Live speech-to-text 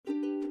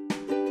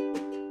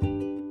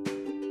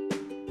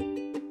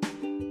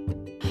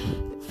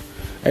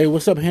Hey,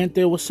 what's up,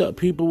 gente? What's up,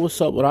 people? What's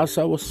up,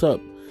 raza? What's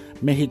up,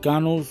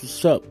 Mexicanos?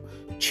 What's up,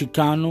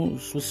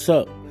 Chicanos? What's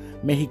up,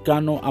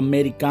 Mexicano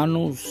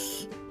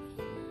Americanos?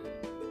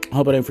 I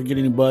hope I didn't forget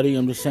anybody.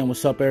 I'm just saying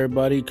what's up,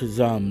 everybody, because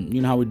you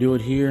know how we do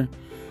it here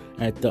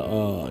at the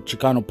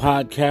Chicano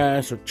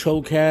Podcast or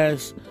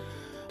Chocast.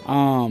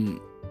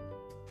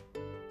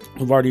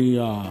 We've already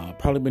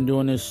probably been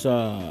doing this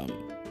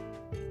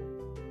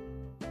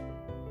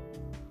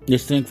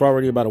thing for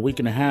already about a week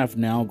and a half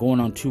now,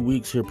 going on 2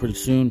 weeks here pretty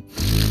soon.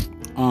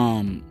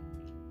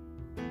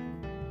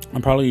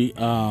 I'm probably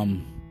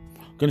gonna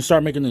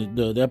start making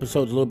the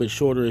episodes a little bit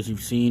shorter, as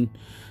you've seen.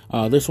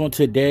 This one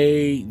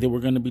today that we're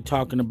going to be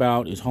talking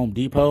about is Home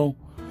Depot.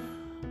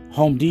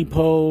 Home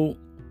Depot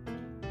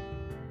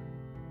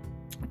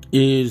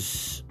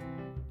is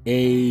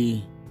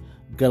a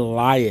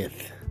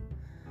Goliath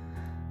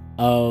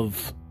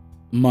of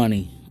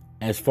money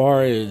as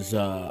far as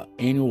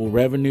annual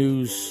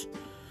revenues.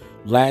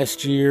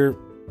 Last year,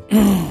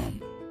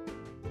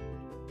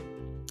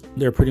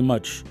 they're pretty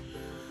much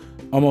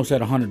almost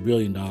at $100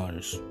 billion.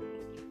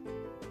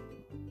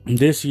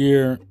 This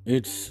year,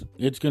 it's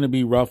going to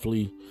be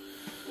roughly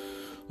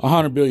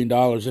 $100 billion,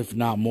 if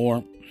not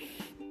more.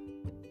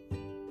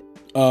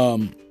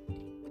 The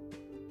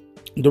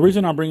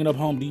reason I'm bringing up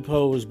Home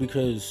Depot is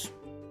because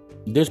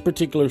this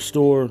particular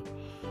store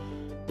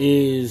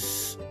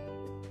is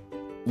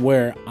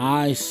where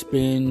I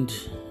spend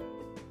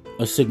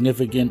a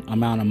significant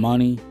amount of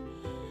money.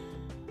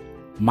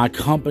 My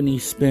company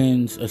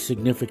spends a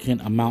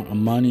significant amount of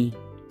money.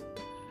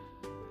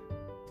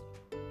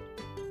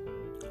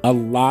 A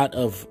lot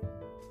of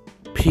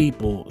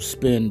people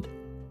spend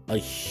a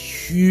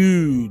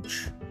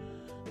huge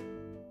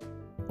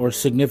or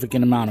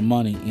significant amount of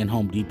money in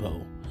Home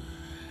Depot.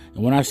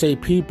 And when I say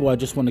people, I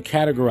just want to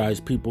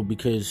categorize people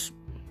because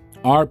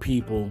our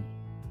people,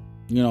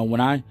 you know,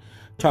 when I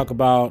talk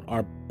about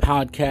our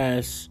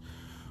podcasts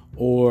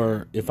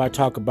or if I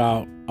talk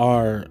about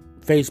our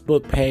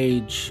Facebook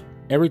page,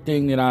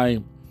 everything that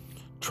I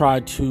try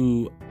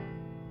to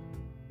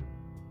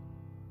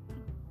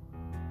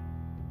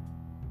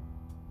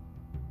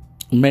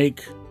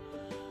make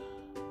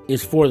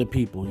is for the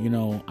people. You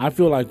know, I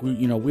feel like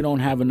we don't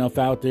have enough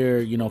out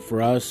there,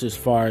 for us, as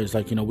far as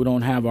we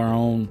don't have our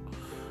own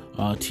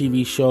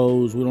TV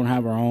shows, we don't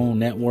have our own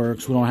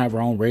networks, we don't have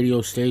our own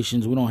radio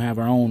stations, we don't have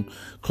our own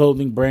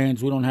clothing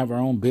brands, we don't have our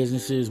own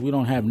businesses, we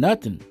don't have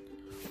nothing.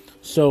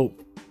 So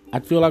I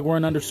feel like we're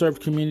an underserved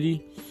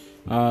community.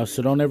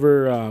 So don't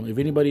ever, if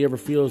anybody ever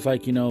feels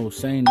like,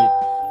 saying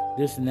that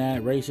this and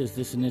that, racist,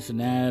 this and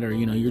that, or,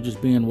 you're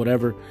just being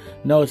whatever.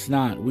 No, it's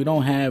not. We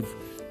don't have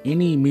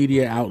any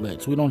media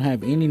outlets. We don't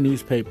have any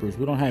newspapers.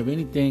 We don't have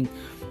anything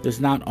that's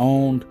not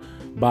owned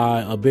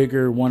by a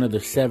bigger one of the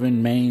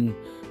 7 main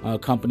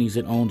companies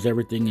that owns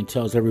everything and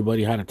tells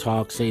everybody how to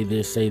talk, say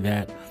this, say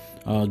that,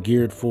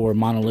 geared for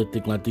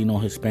monolithic Latino,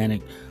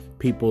 Hispanic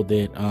people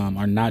that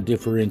are not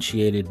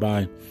differentiated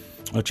by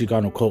a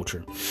Chicano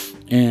culture.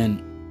 And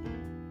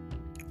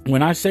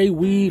when I say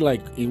we,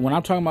 when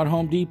I'm talking about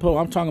Home Depot,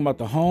 I'm talking about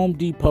the Home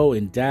Depot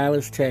in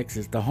Dallas,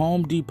 Texas, the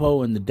Home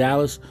Depot in the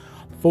Dallas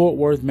Fort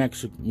Worth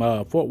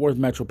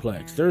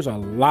Metroplex. There's a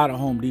lot of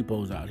Home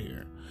Depots out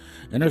here,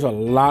 and there's a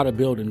lot of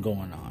building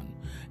going on,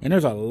 and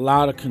there's a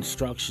lot of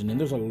construction, and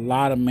there's a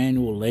lot of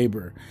manual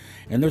labor,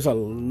 and there's a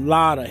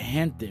lot of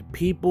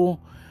people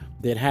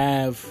that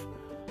have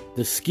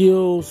the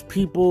skills,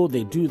 people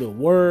that do the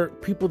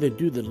work, people that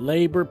do the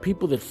labor,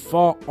 people that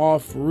fall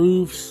off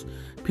roofs,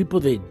 people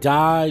that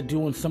die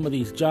doing some of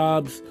these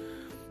jobs.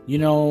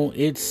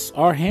 It's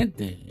our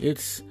gente.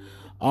 It's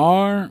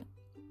our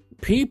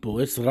people.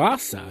 It's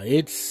raza.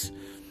 It's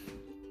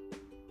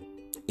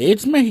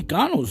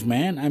Mexicanos,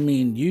 man. I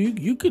mean,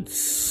 you could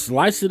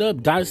slice it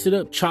up, dice it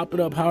up, chop it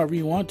up however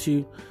you want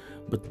to,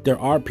 but there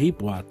are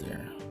people out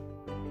there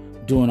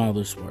doing all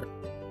this work.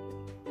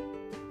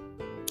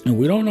 And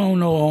we don't own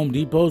no Home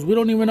Depots. We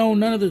don't even own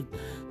none of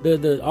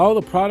the all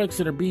the products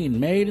that are being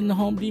made in the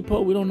Home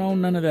Depot. We don't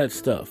own none of that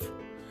stuff.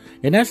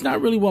 And that's not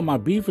really what my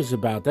beef is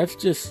about. That's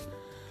just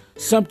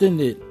something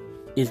that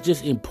is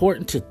just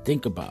important to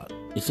think about.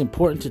 It's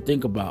important to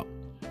think about.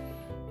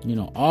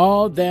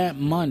 All that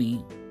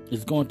money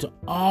is going to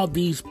all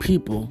these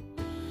people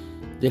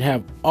that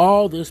have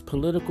all this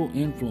political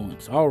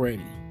influence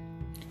already.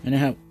 And they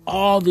have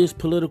all this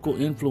political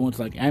influence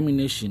like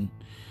ammunition.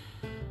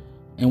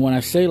 And when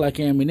I say like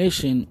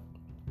ammunition,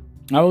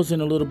 I was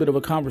in a little bit of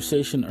a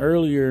conversation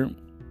earlier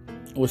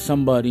with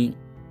somebody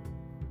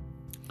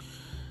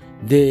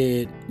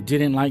that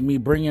didn't like me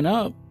bringing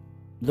up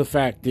the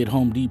fact that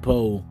Home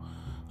Depot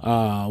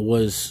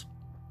was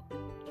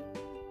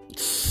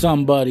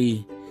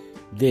somebody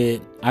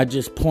that I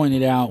just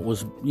pointed out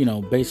was,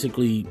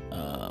 basically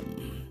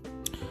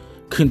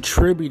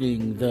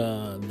contributing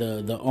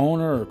the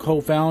owner or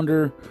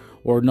co-founder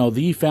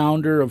the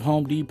founder of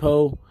Home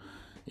Depot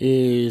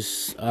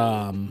is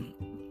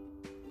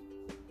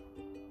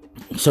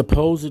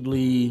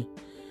supposedly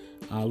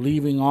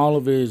leaving all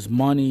of his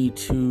money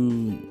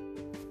to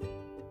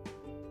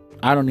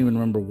I don't even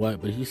remember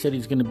what, but he said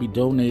he's going to be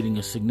donating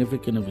a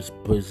significant of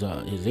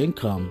his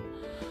income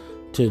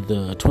to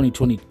the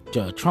 2020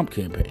 Trump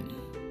campaign.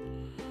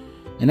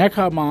 And that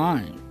caught my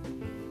eye.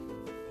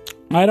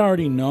 I'd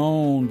already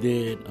known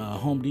that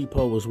Home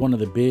Depot was one of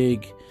the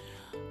big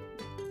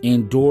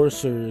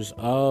endorsers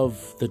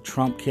of the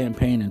Trump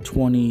campaign in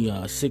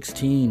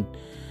 2016.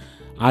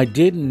 I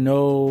didn't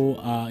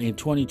know in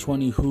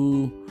 2020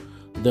 who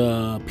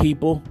the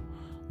people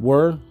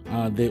were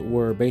that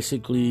were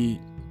basically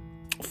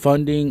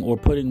funding or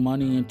putting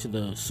money into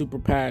the super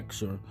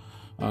PACs or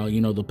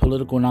the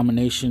political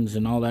nominations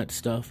and all that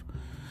stuff.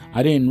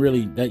 I didn't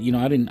really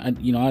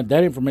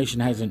that information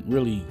hasn't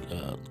really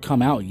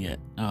come out yet,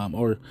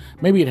 or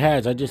maybe it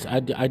has. I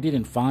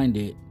didn't find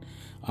it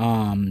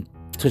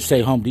to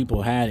say Home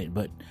Depot had it,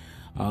 but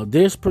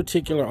this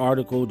particular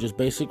article just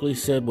basically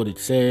said what it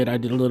said. I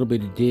did a little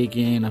bit of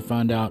digging. I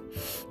found out,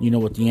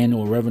 what the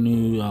annual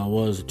revenue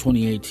was in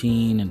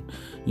 2018, and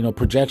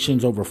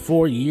projections over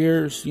 4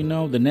 years.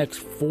 The next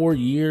 4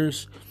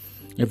 years.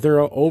 If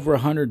there are over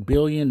 100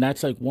 billion,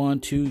 that's like 1,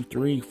 2,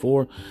 3,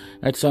 4.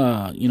 That's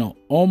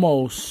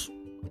almost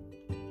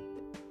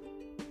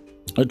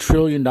 $1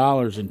 trillion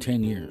in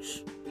 10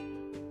 years,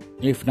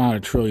 if not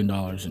 $1 trillion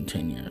in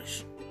 10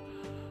 years.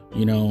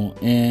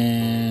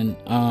 And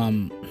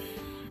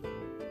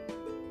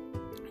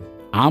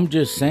I'm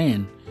just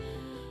saying,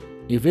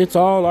 if it's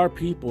all our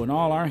people and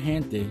all our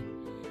gente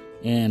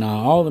and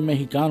all the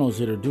Mexicanos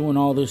that are doing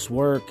all this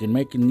work and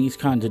making these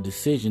kinds of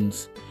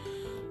decisions,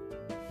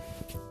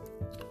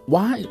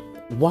 why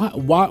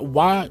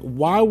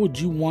would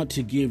you want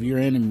to give your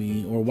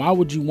enemy, or why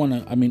would you want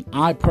to?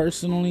 I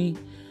personally,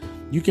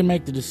 you can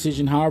make the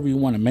decision however you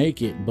want to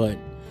make it, but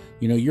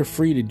you're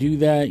free to do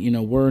that.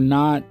 We're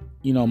not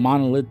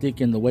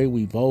monolithic in the way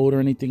we vote or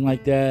anything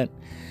like that.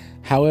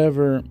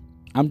 However,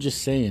 I'm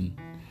just saying,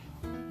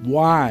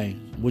 why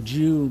would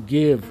you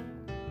give?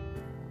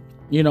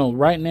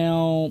 Right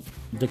now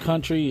the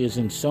country is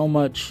in so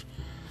much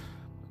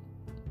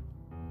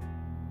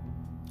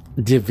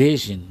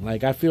division.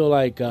 Like, I feel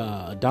like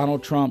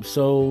Donald Trump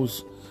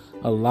sows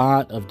a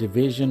lot of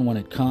division when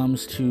it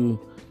comes to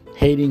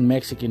hating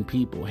Mexican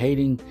people,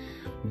 hating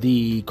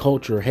the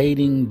culture,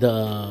 hating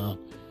the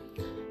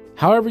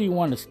however you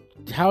want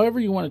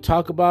to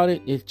talk about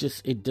it.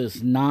 It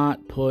does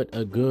not put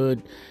a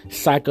good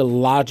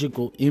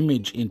psychological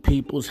image in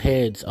people's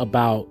heads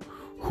about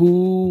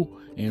who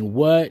and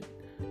what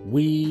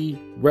we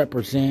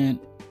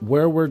represent,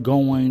 where we're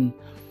going.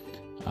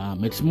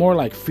 It's more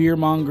like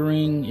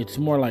fear-mongering. It's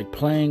more like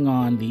playing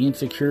on the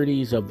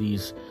insecurities of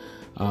these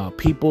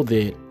people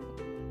that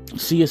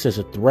see us as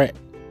a threat.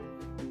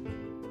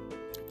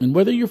 And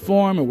whether you're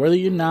for them or whether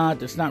you're not,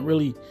 that's not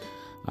really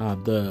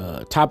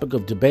the topic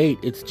of debate.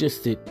 It's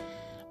just that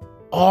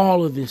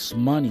all of this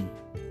money,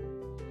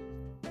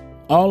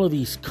 all of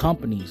these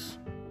companies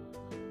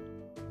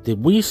that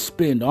we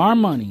spend our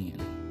money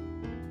in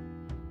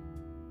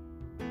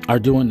are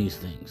doing these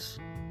things.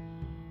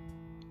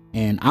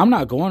 And I'm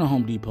not going to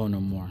Home Depot no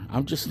more.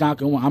 I'm just not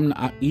going.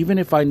 Even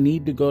if I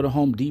need to go to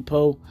Home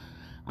Depot,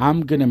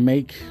 I'm gonna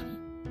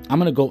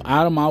go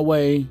out of my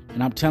way.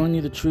 And I'm telling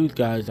you the truth,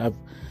 guys.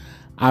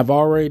 I've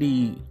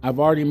already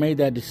made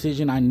that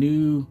decision. I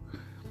knew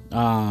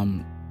that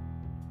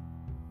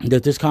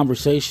this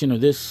conversation or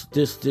this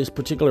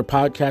particular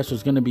podcast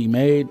was going to be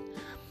made,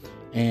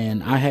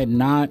 and I had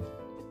not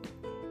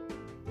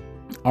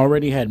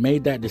already had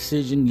made that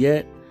decision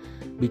yet.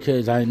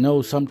 Because I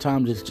know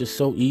sometimes it's just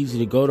so easy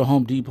to go to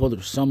Home Depot.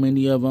 There's so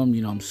many of them.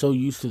 I'm so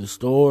used to the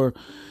store,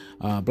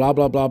 blah,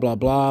 blah, blah, blah,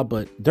 blah.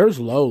 But there's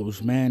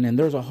Lowe's, man. And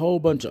there's a whole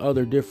bunch of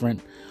other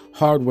different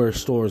hardware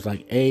stores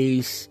like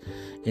Ace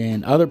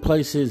and other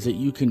places that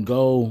you can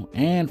go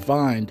and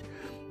find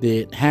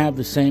that have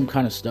the same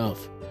kind of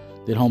stuff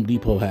that Home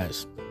Depot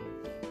has.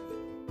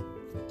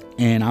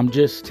 And I'm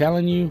just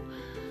telling you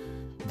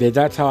that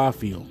that's how I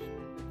feel.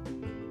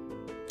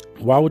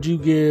 Why would you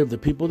give the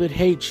people that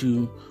hate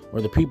you, or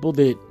the people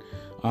that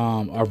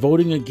are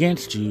voting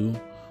against you,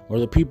 or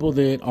the people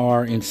that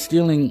are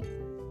instilling?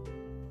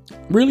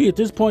 Really, at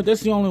this point,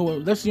 that's the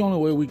only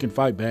way we can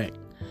fight back.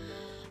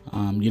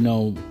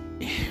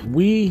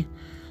 We,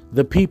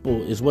 the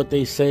people, is what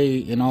they say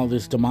in all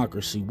this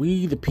democracy.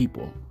 We, the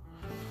people,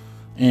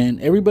 and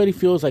everybody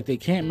feels like they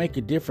can't make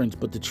a difference.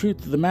 But the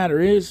truth of the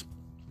matter is,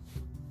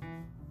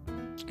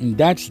 and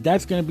that's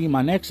going to be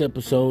my next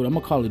episode. I'm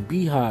gonna call it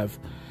Beehive.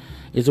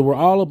 Is that we're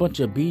all a bunch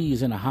of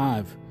bees in a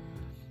hive.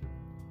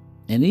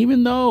 And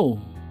even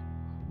though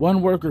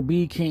one worker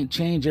bee can't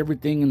change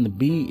everything in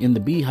the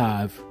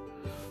beehive,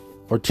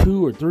 or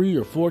 2 or 3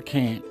 or 4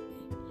 can't,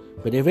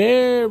 but if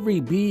every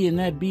bee in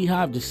that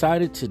beehive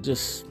decided to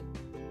just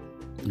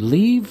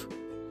leave,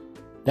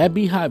 that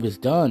beehive is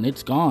done.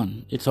 It's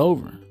gone. It's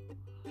over.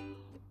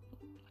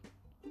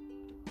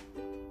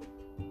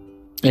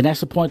 And that's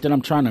the point that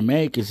I'm trying to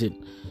make, is that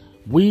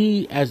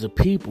we as a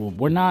people,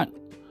 we're not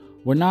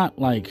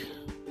like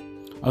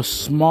a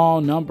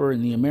small number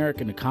in the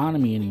American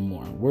economy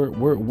anymore.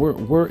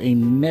 We're a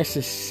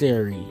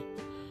necessary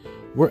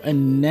We're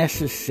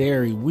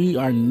unnecessary. We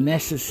are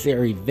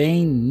necessary.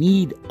 They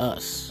need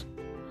us.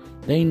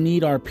 They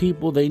need our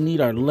people. They need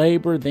our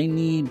labor. They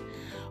need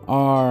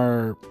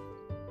our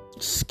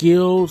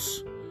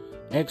skills,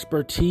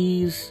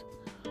 expertise,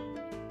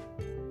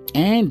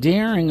 and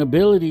daring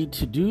ability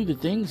to do the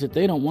things that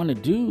they don't want to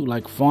do,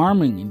 like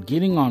farming and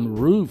getting on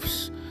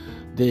roofs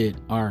that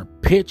are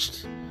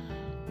pitched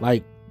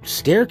like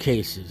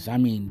staircases. I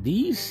mean,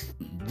 these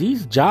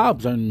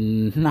jobs are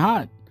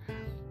not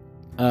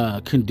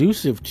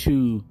conducive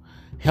to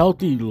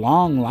healthy,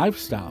 long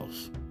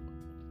lifestyles.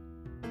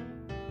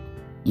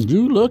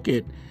 You look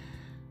at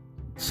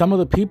some of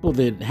the people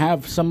that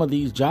have some of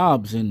these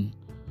jobs, and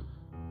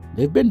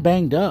they've been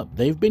banged up,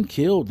 they've been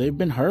killed, they've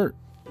been hurt.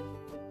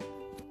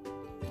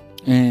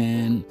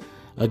 And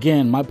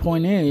again, my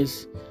point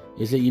is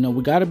that,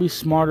 we got to be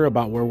smarter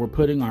about where we're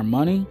putting our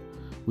money.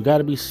 We got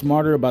to be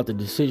smarter about the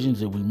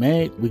decisions that we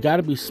make. We got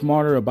to be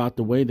smarter about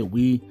the way that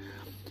we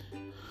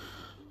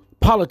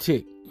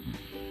politic.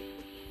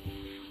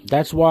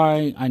 That's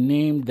why I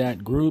named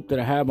that group that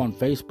I have on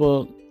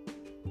Facebook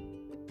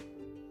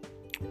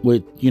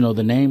with,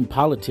 the name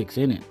Politics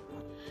in it.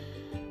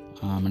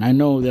 And I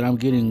know that I'm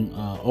getting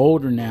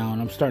older now,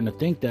 and I'm starting to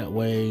think that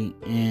way.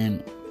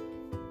 And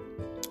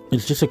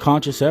it's just a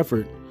conscious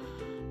effort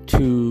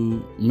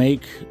to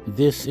make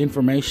this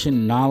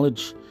information,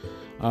 knowledge,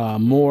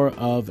 more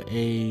of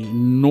a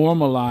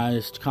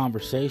normalized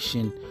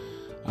conversation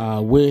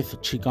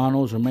with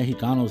Chicanos or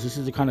Mexicanos. This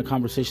is the kind of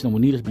conversation that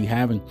we need to be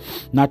having,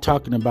 not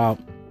talking about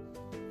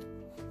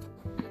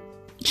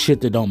shit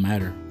that don't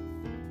matter.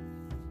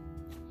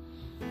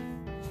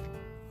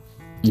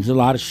 There's a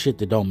lot of shit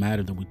that don't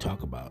matter that we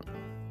talk about.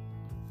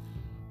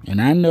 And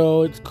I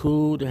know it's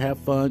cool to have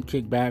fun,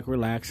 kick back,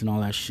 relax, and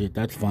all that shit.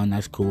 That's fun,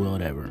 that's cool,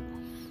 whatever.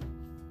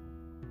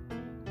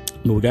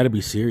 But we got to be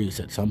serious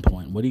at some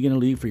point. What are you going to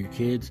leave for your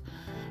kids?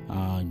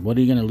 What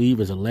are you going to leave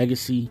as a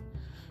legacy?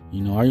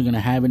 Are you going to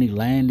have any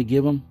land to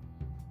give them?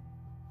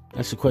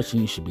 That's the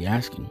question you should be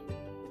asking.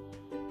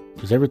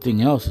 Because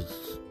everything else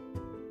is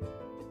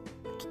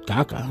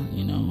caca,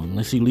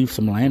 unless you leave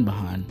some land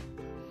behind.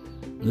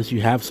 Unless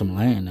you have some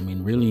land. I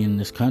mean, really, in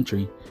this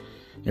country,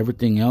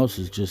 everything else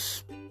is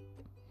just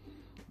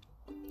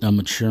a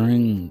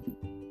maturing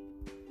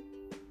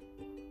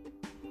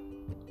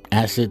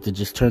asset that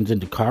just turns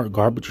into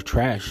garbage or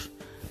trash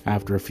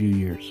after a few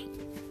years.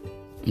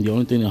 And the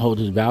only thing that holds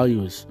its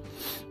value is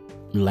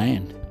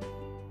land.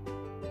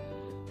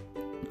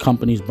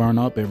 Companies burn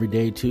up every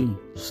day too.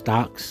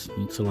 Stocks,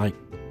 it's like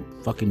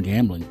fucking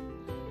gambling.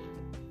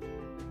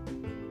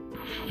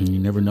 And you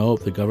never know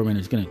if the government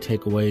is going to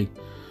take away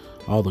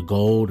all the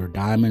gold or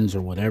diamonds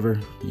or whatever.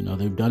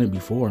 They've done it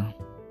before.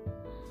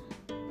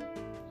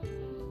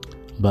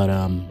 But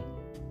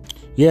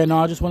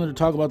I just wanted to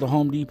talk about the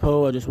Home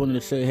Depot. I just wanted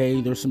to say, hey,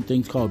 there's some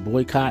things called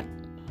boycott.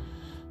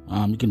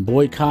 You can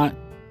boycott,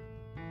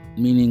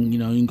 meaning, you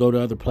can go to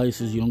other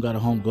places. You don't got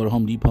to go to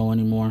Home Depot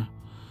anymore.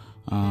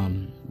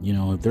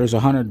 If there's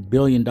 $100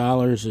 billion,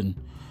 and,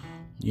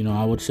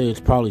 I would say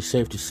it's probably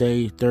safe to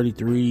say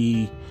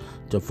 33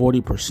 to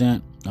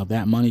 40% of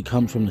that money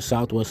comes from the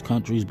Southwest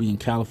countries, being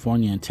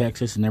California and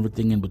Texas and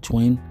everything in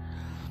between.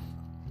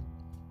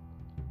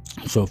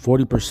 So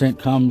 40%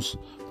 comes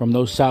from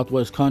those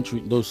Southwest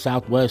countries,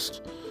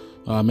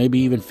 maybe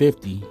even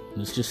 50.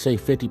 Let's just say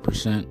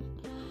 50%,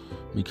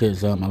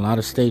 because a lot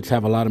of states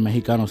have a lot of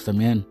Mexicanos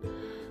también.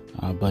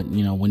 But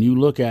when you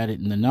look at it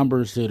and the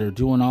numbers that are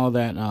doing all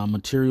that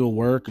material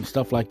work and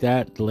stuff like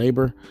that, the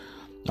labor,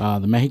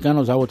 the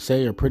Mexicanos, I would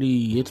say,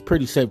 it's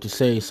pretty safe to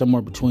say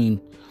somewhere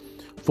between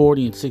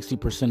 40 and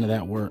 60% of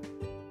that work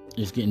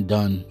is getting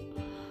done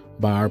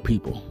by our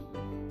people.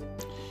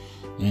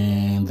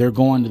 And they're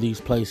going to these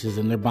places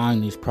and they're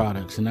buying these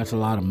products, and that's a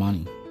lot of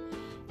money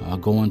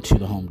going to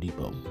the Home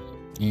Depot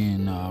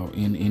in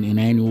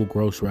annual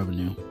gross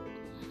revenue.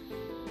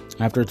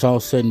 After it's all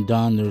said and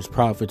done, there's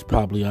profits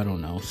probably, I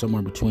don't know,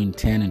 somewhere between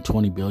 10 and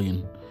 20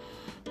 billion.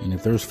 And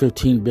if there's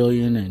 15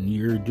 billion and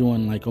you're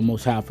doing like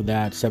almost half of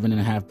that,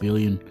 7.5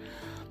 billion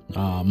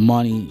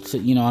money, so,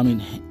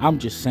 I'm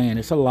just saying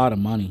it's a lot of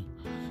money.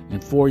 In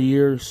 4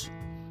 years,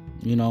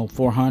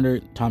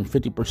 400 times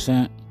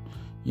 50%,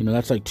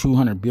 that's like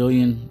 200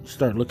 billion.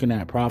 Start looking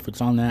at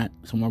profits on that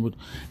somewhere.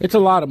 It's a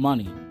lot of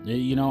money.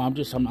 I'm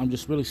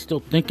just really still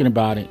thinking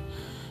about it,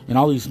 and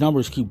all these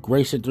numbers keep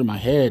racing through my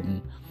head,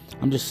 and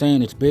I'm just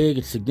saying it's big,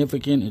 it's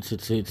significant,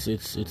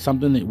 it's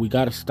something that we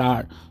got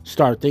to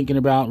start thinking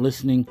about,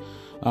 listening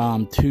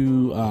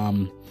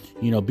to,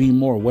 be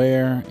more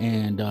aware,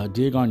 and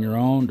dig on your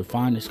own to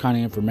find this kind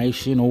of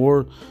information,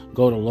 or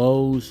go to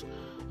Lowe's,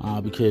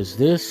 because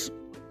this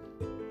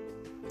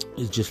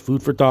is just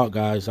food for thought,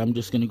 guys. I'm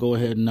just going to go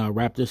ahead and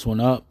wrap this one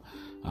up,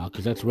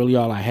 because that's really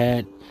all I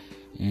had.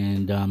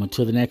 And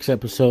until the next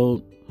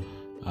episode,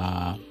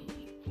 ya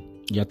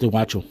te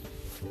guacho.